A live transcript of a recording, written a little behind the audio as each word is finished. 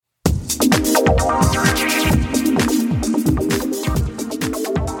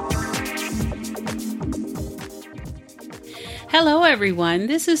Hello, everyone.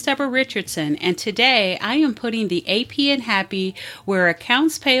 This is Deborah Richardson, and today I am putting the AP in Happy, where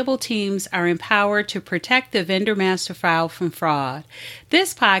accounts payable teams are empowered to protect the vendor master file from fraud.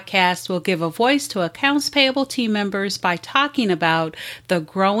 This podcast will give a voice to accounts payable team members by talking about the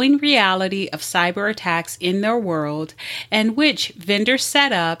growing reality of cyber attacks in their world and which vendor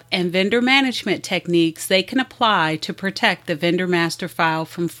setup and vendor management techniques they can apply to protect the vendor master file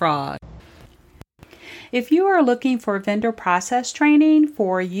from fraud. If you are looking for vendor process training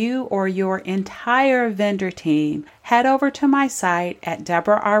for you or your entire vendor team, head over to my site at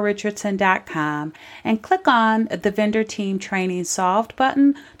deborahrrichardson.com and click on the Vendor Team Training Solved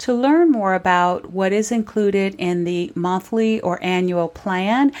button to learn more about what is included in the monthly or annual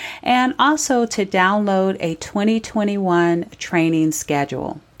plan and also to download a 2021 training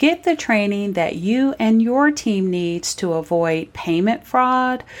schedule. Get the training that you and your team needs to avoid payment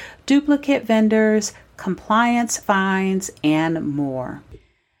fraud, duplicate vendors, compliance fines, and more.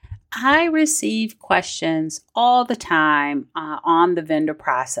 I receive questions all the time on the vendor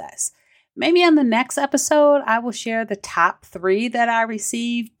process. Maybe on the next episode, I will share the top 3 that I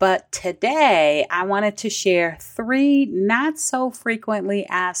received, but today I wanted to share 3 not so frequently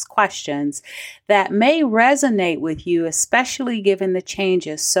asked questions that may resonate with you, especially given the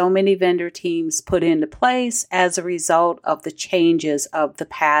changes so many vendor teams put into place as a result of the changes of the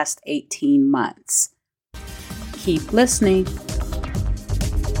past 18 months. Keep listening.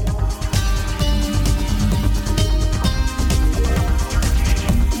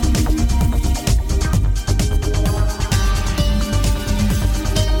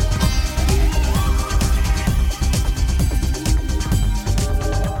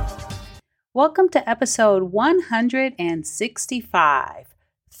 Welcome to episode 165.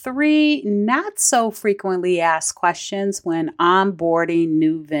 3 not so frequently asked questions when onboarding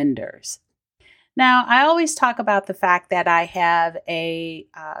new vendors. Now, I always talk about the fact that I have a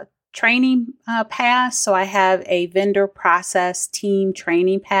training pass. So I have a vendor process team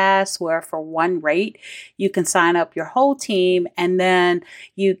training pass where for one rate, you can sign up your whole team and then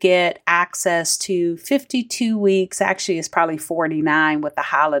you get access to 52 weeks. Actually, it's probably 49 with the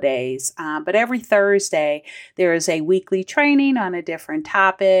holidays. But every Thursday, there is a weekly training on a different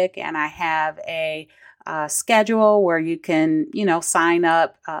topic. And I have a schedule where you can, sign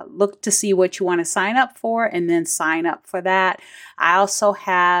up, look to see what you want to sign up for, and then sign up for that. I also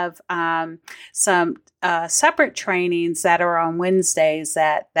have some separate trainings that are on Wednesdays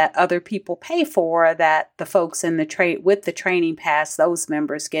that other people pay for, that the folks in the with the training pass, those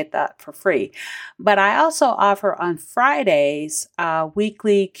members get that for free. But I also offer on Fridays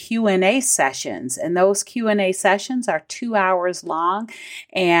weekly Q&A sessions, and those Q&A sessions are 2 hours long,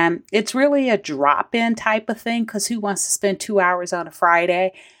 and it's really a drop-in type of thing, because who wants to spend 2 hours on a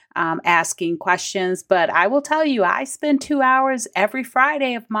Friday asking questions? But I will tell you, I spend 2 hours every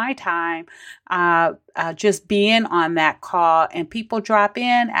Friday of my time just being on that call, and people drop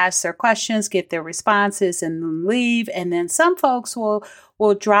in, ask their questions, get their responses, and then leave. And then some folks will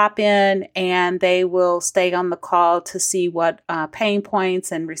drop in and they will stay on the call to see what pain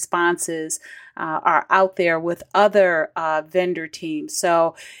points and responses are out there with other vendor teams.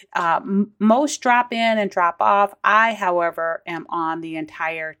 So most drop in and drop off. I, however, am on the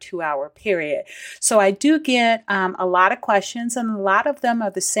entire 2-hour period. So I do get a lot of questions, and a lot of them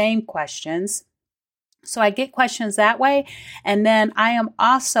are the same questions. So I get questions that way. And then I am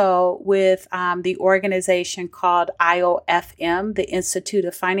also with the organization called IOFM, the Institute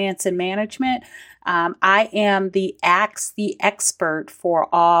of Finance and Management. I am the expert for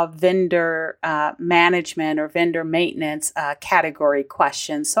all vendor management or vendor maintenance category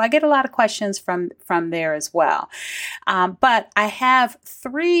questions. So I get a lot of questions from there as well. But I have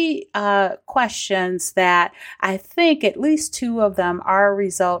 3 questions that I think at least 2 of them are a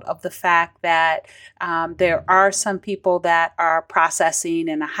result of the fact that there are some people that are processing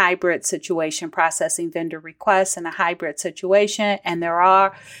in a hybrid situation, processing vendor requests in a hybrid situation, and there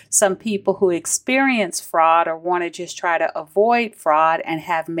are some people who experience fraud or want to just try to avoid fraud and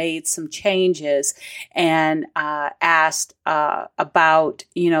have made some changes and asked about,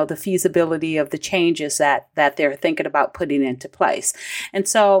 the feasibility of the changes that they're thinking about putting into place. And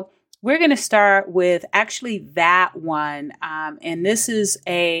so we're going to start with actually that one. And this is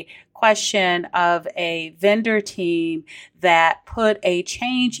a question of a vendor team that put a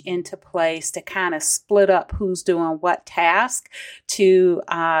change into place to kind of split up who's doing what task to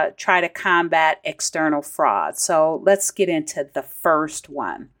try to combat external fraud. So let's get into the first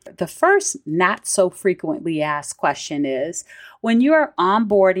one. The first not so frequently asked question is, when you're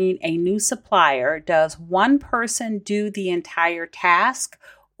onboarding a new supplier, does one person do the entire task,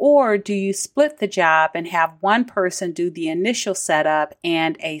 Or do you split the job and have one person do the initial setup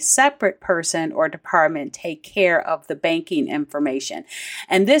and a separate person or department take care of the banking information?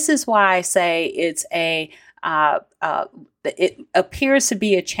 And this is why I say it's it appears to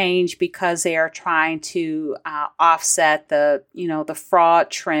be a change because they are trying to offset the fraud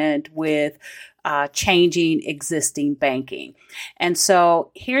trend with changing existing banking. And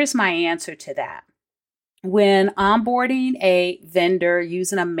so here's my answer to that. When onboarding a vendor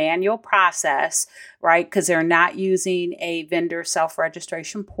using a manual process, right, because they're not using a vendor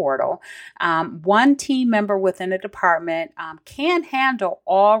self-registration portal, one team member within a department can handle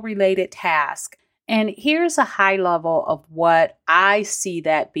all related tasks. And here's a high level of what I see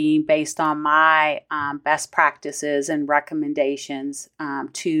that being based on my best practices and recommendations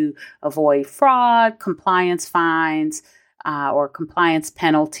to avoid fraud, compliance fines, or compliance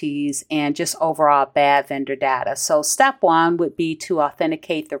penalties, and just overall bad vendor data. So step one would be to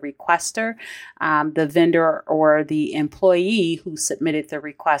authenticate the requester, the vendor or the employee who submitted the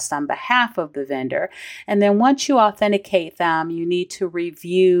request on behalf of the vendor. And then once you authenticate them, you need to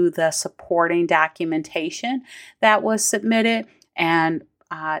review the supporting documentation that was submitted, and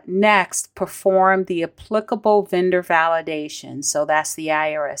next, perform the applicable vendor validation. So that's the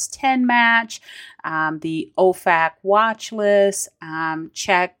IRS 10 match, the OFAC watch list,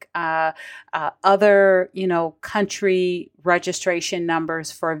 check other, country registration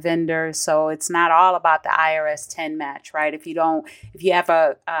numbers for vendors. So it's not all about the IRS 10 match, right? If you have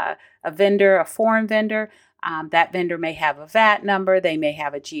a vendor, a foreign vendor, that vendor may have a VAT number, they may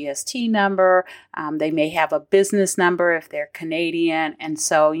have a GST number, they may have a business number if they're Canadian. And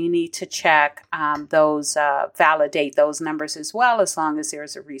so you need to check validate those numbers as well, as long as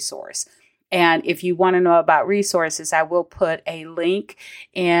there's a resource. And if you want to know about resources, I will put a link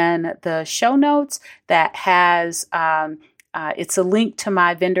in the show notes that has it's a link to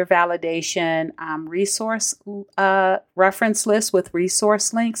my vendor validation resource reference list with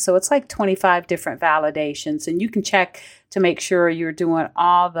resource links. So it's like 25 different validations, and you can check to make sure you're doing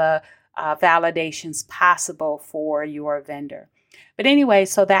all the validations possible for your vendor. But anyway,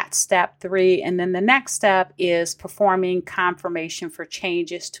 so that's step 3. And then the next step is performing confirmation for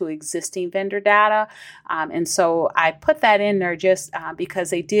changes to existing vendor data. And so I put that in there just because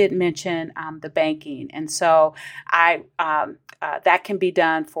they did mention the banking. And so that can be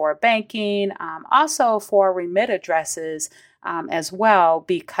done for banking, also for remit addresses as well,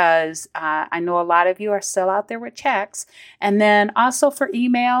 because I know a lot of you are still out there with checks. And then also for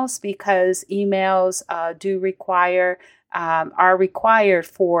emails, because emails are required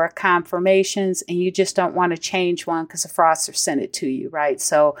for confirmations, and you just don't want to change one because the fraudster sent it to you, right?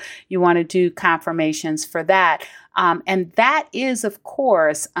 So you want to do confirmations for that. And that is, of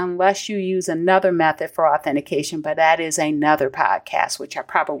course, unless you use another method for authentication, but that is another podcast, which I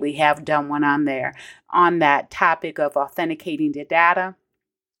probably have done one on there on that topic of authenticating the data.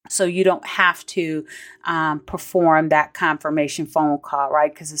 So you don't have to perform that confirmation phone call,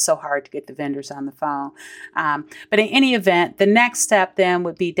 right? Because it's so hard to get the vendors on the phone. But in any event, the next step then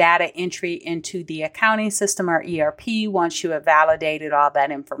would be data entry into the accounting system or ERP once you have validated all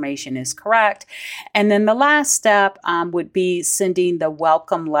that information is correct. And then the last step would be sending the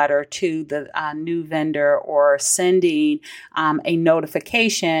welcome letter to the new vendor, or sending a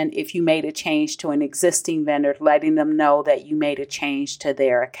notification if you made a change to an existing vendor, letting them know that you made a change to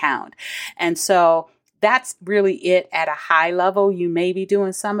their account. And so that's really it at a high level. You may be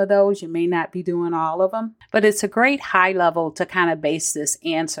doing some of those, you may not be doing all of them, but it's a great high level to kind of base this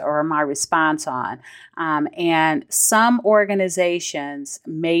answer or my response on. And some organizations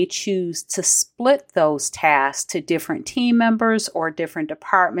may choose to split those tasks to different team members or different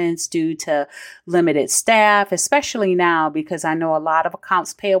departments due to limited staff, especially now, because I know a lot of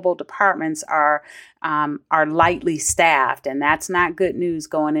accounts payable departments are lightly staffed, and that's not good news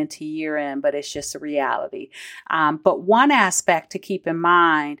going into year end, but it's just a reality. But one aspect to keep in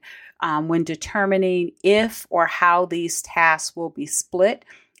mind when determining if or how these tasks will be split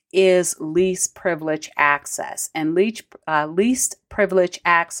is least privilege access. And least privilege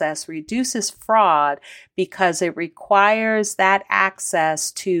access reduces fraud because it requires that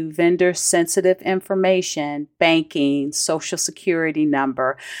access to vendor sensitive information, banking, social security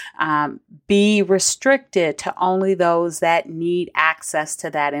number, be restricted to only those that need access to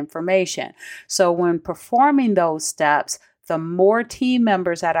that information. So when performing those steps, the more team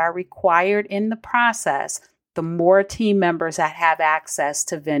members that are required in the process, the more team members that have access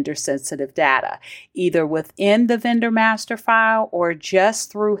to vendor sensitive data, either within the vendor master file or just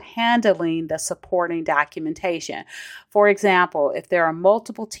through handling the supporting documentation. For example, if there are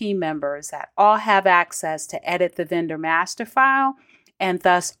multiple team members that all have access to edit the vendor master file, and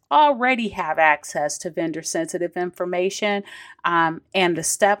thus already have access to vendor sensitive information, and the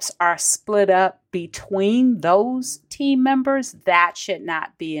steps are split up between those team members, that should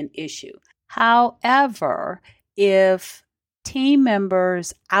not be an issue. However, if team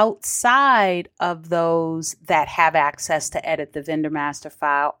members outside of those that have access to edit the vendor master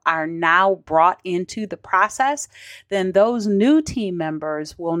file are now brought into the process, then those new team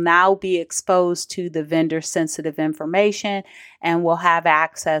members will now be exposed to the vendor sensitive information and will have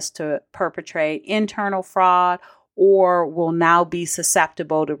access to perpetrate internal fraud, or will now be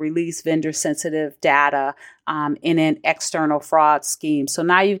susceptible to release vendor sensitive data in an external fraud scheme. So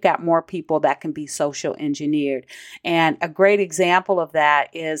now you've got more people that can be social engineered. And a great example of that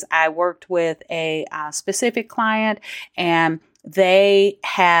is I worked with a specific client, and they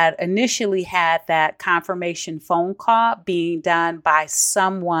had initially had that confirmation phone call being done by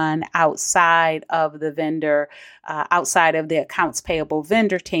someone outside of the vendor, outside of the accounts payable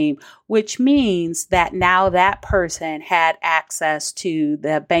vendor team, which means that now that person had access to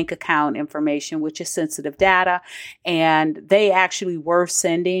the bank account information, which is sensitive data. And they actually were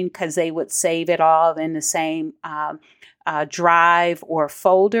sending, because they would save it all in the same drive or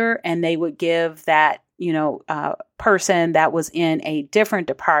folder, and they would give that person that was in a different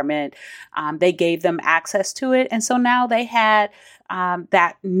department, they gave them access to it. And so now they had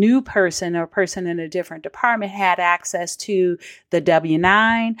that new person or person in a different department had access to the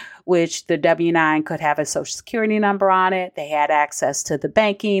W-9, which the W-9 could have a social security number on it. They had access to the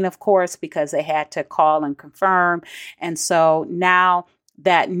banking, of course, because they had to call and confirm. And so now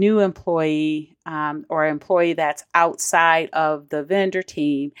that new employee or employee that's outside of the vendor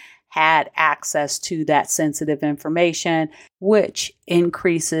team had access to that sensitive information, which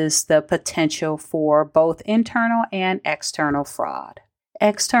increases the potential for both internal and external fraud.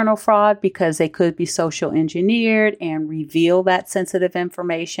 External fraud because they could be social engineered and reveal that sensitive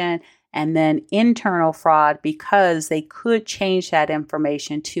information, and then internal fraud because they could change that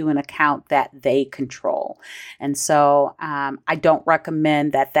information to an account that they control. And so I don't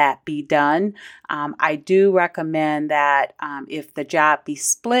recommend that be done. I do recommend that if the job be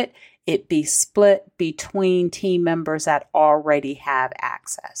split, it be split between team members that already have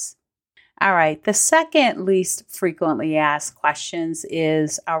access. All right, the second least frequently asked questions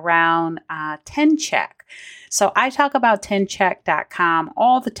is around TenCheck. So I talk about tencheck.com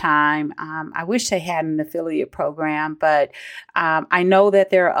all the time. I wish they had an affiliate program, but I know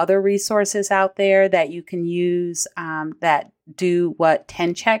that there are other resources out there that you can use that do what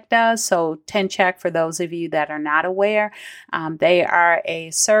TenCheck does. So TenCheck, for those of you that are not aware, they are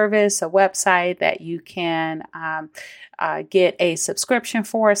a service, a website that you can get a subscription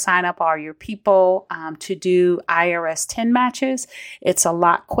for, sign up all your people to do IRS 10 matches. It's a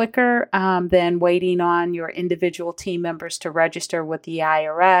lot quicker than waiting on your individual team members to register with the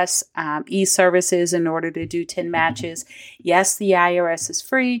IRS. E-services in order to do 10 matches. Yes, the IRS is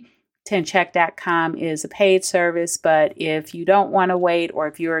free. TenCheck.com is a paid service, but if you don't want to wait, or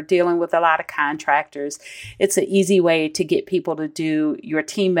if you're dealing with a lot of contractors, it's an easy way to get people to do, your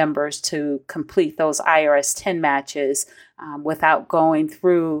team members to complete those IRS 10 matches without going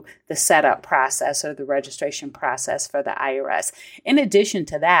through the setup process or the registration process for the IRS. In addition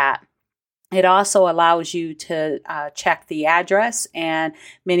to that, it also allows you to check the address, and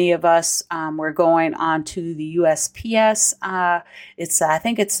many of us were going on to the USPS. I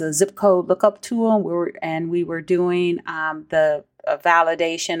think it's a zip code lookup tool, we were doing the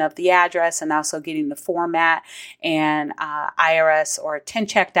validation of the address and also getting the format, and IRS or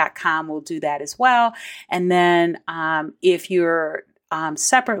tencheck.com will do that as well. And then if you're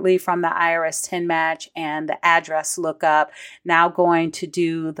separately from the IRS 10 match and the address lookup, now going to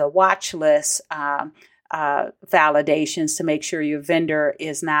do the watch list validations to make sure your vendor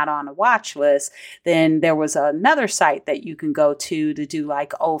is not on a watch list, then there was another site that you can go to do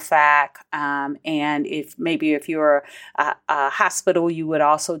like OFAC. And if you're a hospital, you would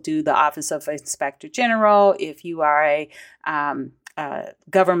also do the Office of Inspector General. If you are a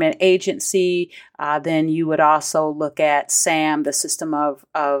government agency, then you would also look at SAM, the System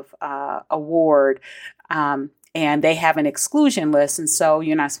of Award, and they have an exclusion list, and so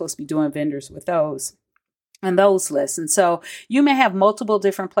you're not supposed to be doing vendors with those and those lists. And so you may have multiple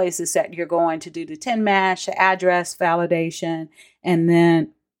different places that you're going to do the 10 match, the address validation, and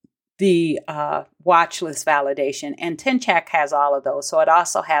then the watch list validation. And TenCheck has all of those. So it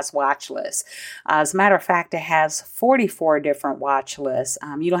also has watch lists. As a matter of fact, it has 44 different watch lists.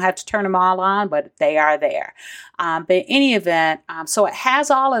 You don't have to turn them all on, but they are there. But in any event, so it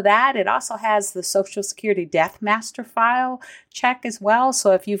has all of that. It also has the Social Security Death Master File check as well.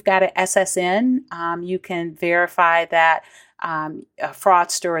 So if you've got an SSN, you can verify that a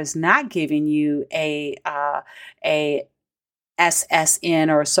fraudster is not giving you a SSN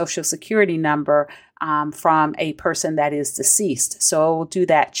or a social security number from a person that is deceased. So it will do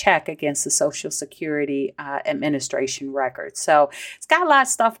that check against the Social Security Administration record. So it's got a lot of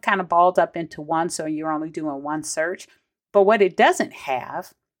stuff kind of balled up into one, so you're only doing one search. But what it doesn't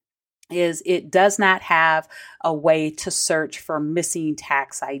have is it does not have a way to search for missing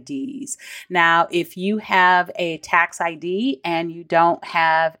tax IDs. Now, if you have a tax ID and you don't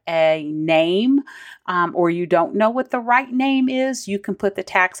have a name or you don't know what the right name is, you can put the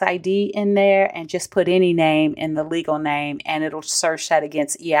tax ID in there and just put any name in the legal name, and it'll search that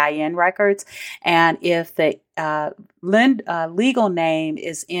against EIN records. And if the legal name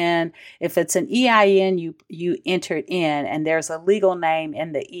is in, if it's an EIN you entered in and there's a legal name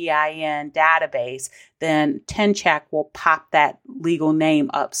in the EIN database, then TenCheck will pop that legal name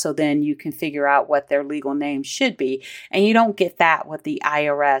up. So then you can figure out what their legal name should be. And you don't get that with the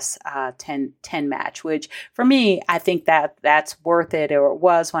IRS 10 match, which for me, I think that's worth it, or it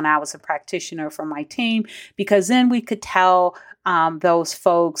was when I was a practitioner for my team, because then we could tell those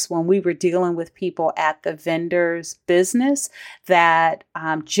folks when we were dealing with people at the vendor's business that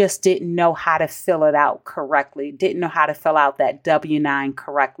just didn't know how to fill it out correctly, didn't know how to fill out that W-9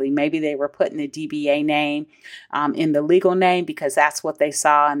 correctly. Maybe they were putting the DBA name in the legal name because that's what they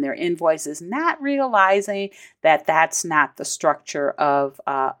saw in their invoices, not realizing that that's not the structure of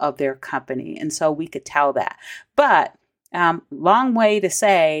their company. And so we could tell that. But long way to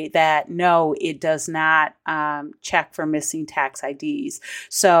say that no, it does not check for missing tax IDs.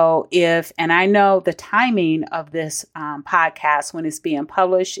 So and I know the timing of this podcast when it's being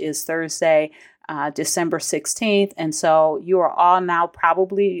published is Thursday, December 16th. And so you are all now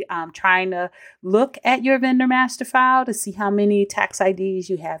probably trying to look at your vendor master file to see how many tax IDs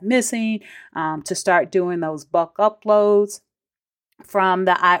you have missing, to start doing those bulk uploads from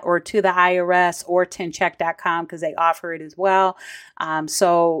the to the IRS or tencheck.com, because they offer it as well.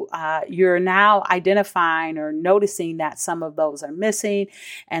 So you're now identifying or noticing that some of those are missing.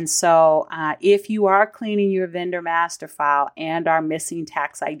 And so if you are cleaning your vendor master file and are missing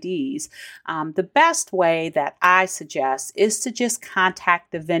tax IDs, the best way that I suggest is to just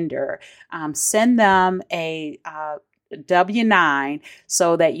contact the vendor, send them a W-9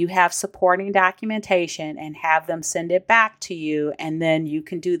 so that you have supporting documentation, and have them send it back to you. And then you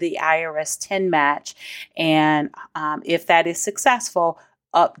can do the IRS 10 match. And if that is successful,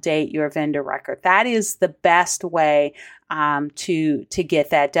 update your vendor record. That is the best way to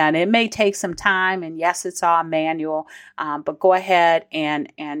get that done. It may take some time, and yes, it's all manual, but go ahead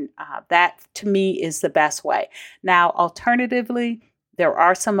and that to me is the best way. Now, alternatively, there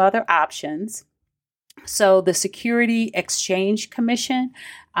are some other options. So the Security Exchange Commission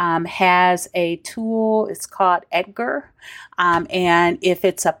has a tool. It's called Edgar. And if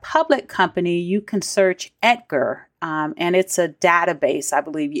it's a public company, you can search Edgar. And it's a database, I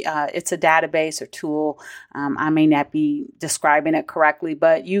believe. It's a database or tool. I may not be describing it correctly,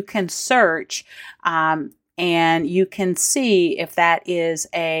 but you can search and you can see if that is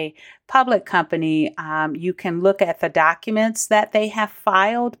a public company. You can look at the documents that they have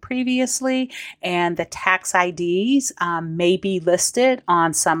filed previously, and the tax IDs may be listed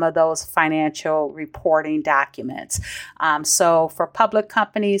on some of those financial reporting documents. So for public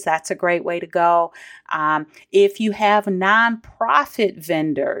companies, that's a great way to go. If you have nonprofit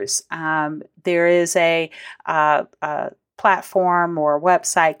vendors, there is a platform or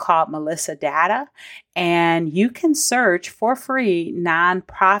website called Melissa Data, and you can search for free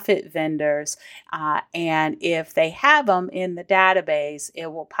nonprofit vendors. And if they have them in the database,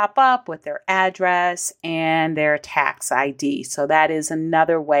 it will pop up with their address and their tax ID. So that is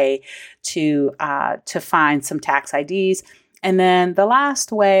another way to find some tax IDs. And then the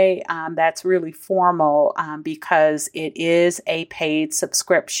last way that's really formal because it is a paid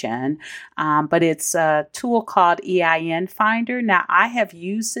subscription, but it's a tool called EIN Finder. Now, I have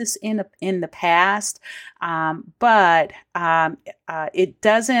used this in the past, but it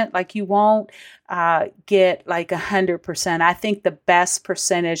doesn't, like, you won't get like 100%. I think the best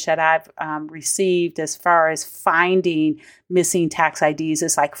percentage that I've received as far as finding missing tax IDs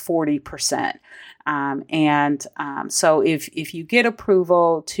is like 40%. So if you get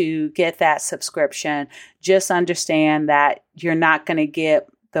approval to get that subscription, just understand that you're not going to get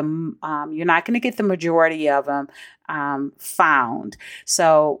the majority of them found.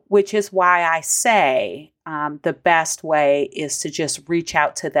 So, which is why I say the best way is to just reach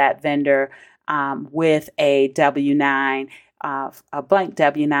out to that vendor with a W-9. A blank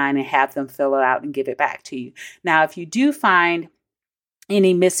W-9, and have them fill it out and give it back to you. Now, if you do find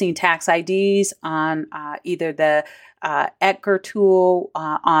any missing tax IDs on either the Edgar tool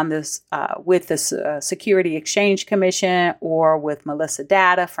on this with the Security Exchange Commission or with Melissa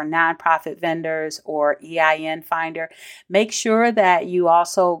Data for nonprofit vendors or EIN Finder. Make sure that you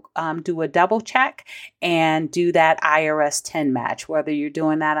also do a double check and do that IRS 10 match, whether you're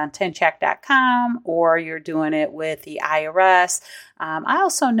doing that on 10check.com or you're doing it with the IRS. I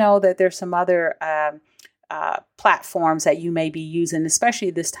also know that there's some other platforms that you may be using, especially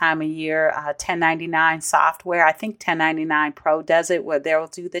this time of year, 1099 software. I think 1099 Pro does it where they'll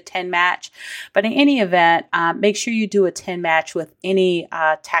do the 10 match. But in any event, make sure you do a 10 match with any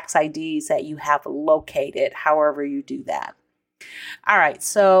tax IDs that you have located, however you do that. All right,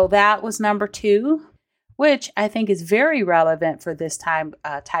 so that was number 2, which I think is very relevant for this type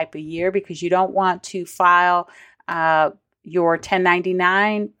of year because you don't want to file your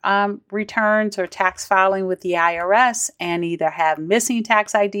 1099 returns or tax filing with the IRS and either have missing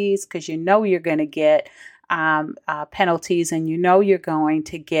tax IDs because you know you're going to get penalties and you know you're going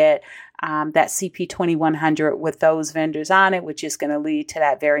to get that CP 2100 with those vendors on it, which is going to lead to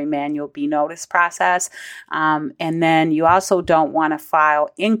that very manual B notice process. And then you also don't want to file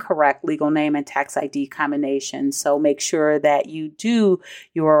incorrect legal name and tax ID combinations. So make sure that you do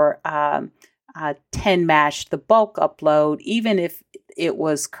your 10 match, the bulk upload, even if it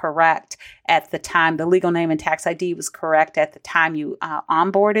was correct at the time, the legal name and tax ID was correct at the time you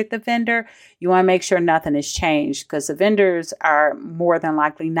onboarded the vendor. You want to make sure nothing has changed because the vendors are more than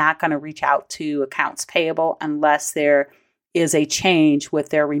likely not going to reach out to accounts payable unless there is a change with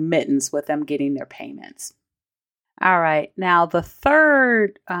their remittance, with them getting their payments. All right. Now, the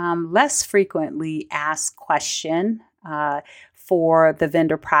third less frequently asked question for the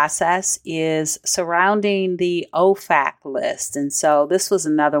vendor process is surrounding the OFAC list. And so this was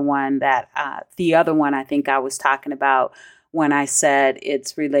another one that the other one I think I was talking about when I said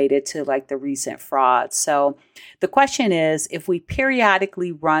it's related to like the recent fraud. So the question is, if we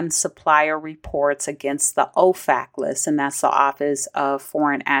periodically run supplier reports against the OFAC list, and that's the Office of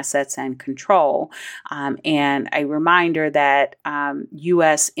Foreign Assets and Control, and a reminder that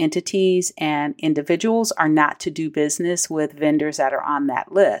U.S. entities and individuals are not to do business with vendors that are on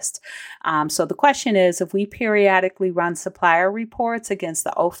that list. So the question is, if we periodically run supplier reports against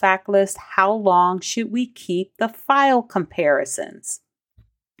the OFAC list, how long should we keep the file comparisons?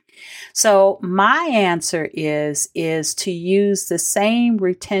 So my answer is to use the same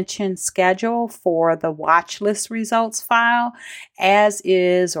retention schedule for the watch list results file as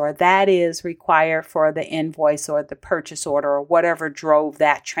is or that is required for the invoice or the purchase order or whatever drove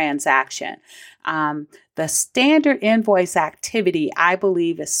that transaction. The standard invoice activity, I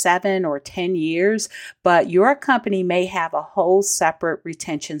believe, is 7 or 10 years, but your company may have a whole separate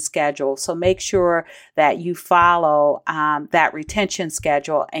retention schedule. So make sure that you follow that retention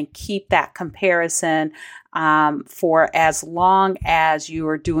schedule and keep that comparison for as long as you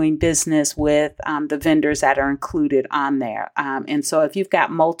are doing business with the vendors that are included on there. And so if you've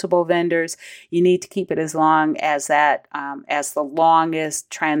got multiple vendors, you need to keep it as long as that, as the longest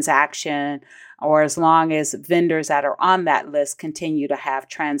transaction or as long as vendors that are on that list continue to have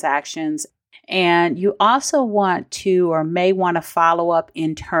transactions. And you also want to or may want to follow up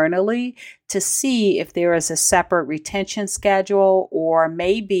internally to see if there is a separate retention schedule or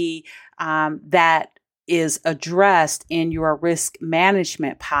maybe that is addressed in your risk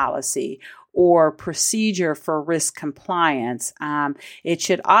management policy or procedure for risk compliance. It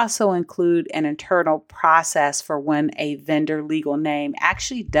should also include an internal process for when a vendor legal name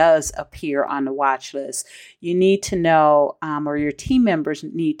actually does appear on the watch list. You need to know, or your team members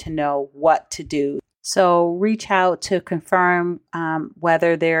need to know what to do. So reach out to confirm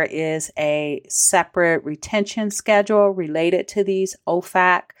whether there is a separate retention schedule related to these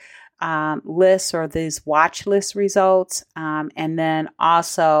OFAC lists or these watch list results. And then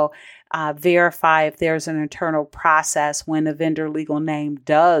also verify if there's an internal process when a vendor legal name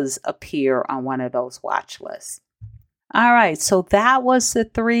does appear on one of those watch lists. All right, so that was the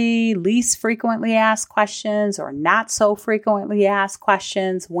 3 least frequently asked questions or not so frequently asked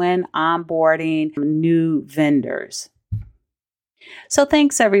questions when onboarding new vendors. So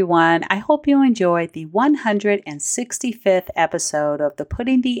thanks, everyone. I hope you enjoyed the 165th episode of the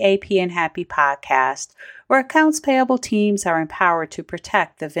Putting the AP in Happy podcast, where accounts payable teams are empowered to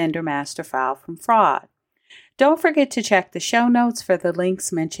protect the vendor master file from fraud. Don't forget to check the show notes for the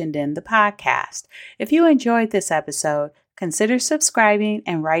links mentioned in the podcast. If you enjoyed this episode, consider subscribing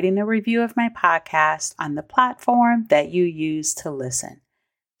and writing a review of my podcast on the platform that you use to listen.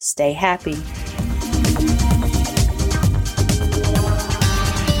 Stay happy.